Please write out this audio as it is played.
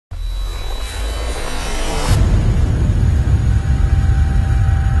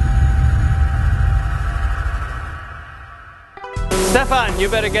Stefan, you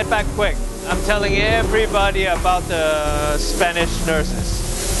better get back quick. I'm telling everybody about the Spanish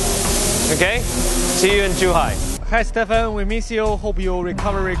nurses. Okay? See you in Zhuhai. Hi Stefan, we miss you. Hope you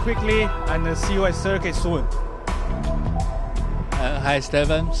recover very quickly and see you at circuit soon. Hi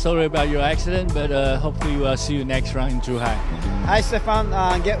Stefan, sorry about your accident, but hopefully we'll see you next round in Zhuhai. Hi Stefan,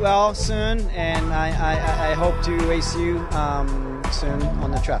 get well soon, and I hope to race you soon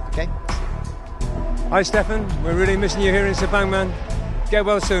on the track, okay? Hi Stefan, we're really missing you here in Sepang, man. Get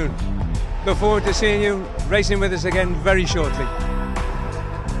well soon. Look forward to seeing you racing with us again very shortly.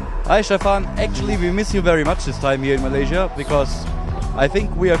 Hi Stefan, actually we miss you very much this time here in Malaysia because I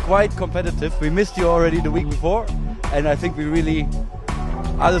think we are quite competitive. We missed you already the week before and I think we really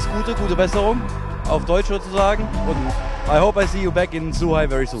alles Gute, gute Besserung auf Deutsch sozusagen und I hope I see you back in Zhuhai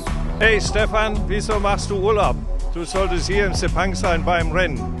very soon. Hey Stefan, wieso machst du Urlaub? Du solltest hier in Sepang sein beim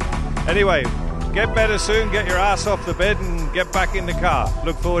Rennen. Anyway, get better soon, get your ass off the bed and get back in the car.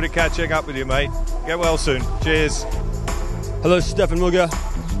 Look forward to catching up with you, mate. Get well soon. Cheers. Hello, Stefan Mucke.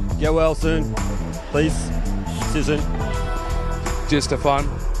 Get well soon, please. See you soon. Dear Stefan,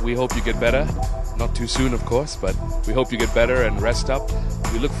 we hope you get better. Not too soon, of course, but we hope you get better and rest up.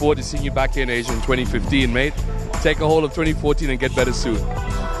 We look forward to seeing you back here in Asia in 2015, mate. Take a hold of 2014 and get better soon.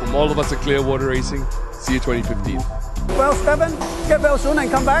 From all of us at Clearwater Racing, see you 2015. Well, Stefan, get well soon and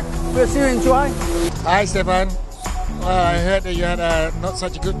come back. We'll see you in July. Hi, Stefan. Well, I heard that you had not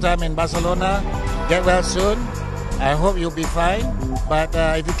such a good time in Barcelona. Get well soon. I hope you'll be fine. But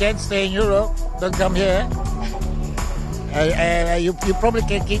if you can't stay in Europe, don't come here. You probably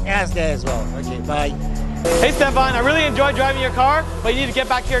can kick ass there as well. Okay, bye. Hey Stefan, I really enjoyed driving your car, but you need to get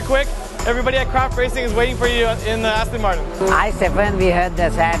back here quick. Everybody at Craft Racing is waiting for you in Aston Martin. Hi Stefan, we heard the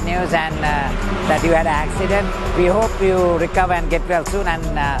sad news and that you had an accident. We hope you recover and get well soon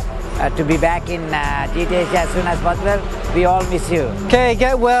and to be back in GT Asia as soon as possible. We all miss you. Okay,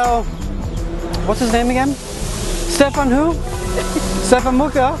 get well. What's his name again? Stefan who? Stefan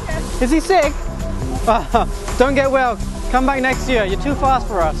Mucke? Is he sick? Don't get well. Come back next year. You're too fast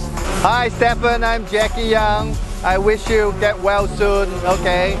for us. Hi Stefan, I'm Jackie Young. I wish you get well soon,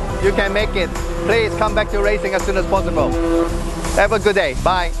 okay? You can make it. Please come back to racing as soon as possible. Have a good day.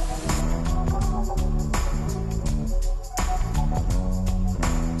 Bye.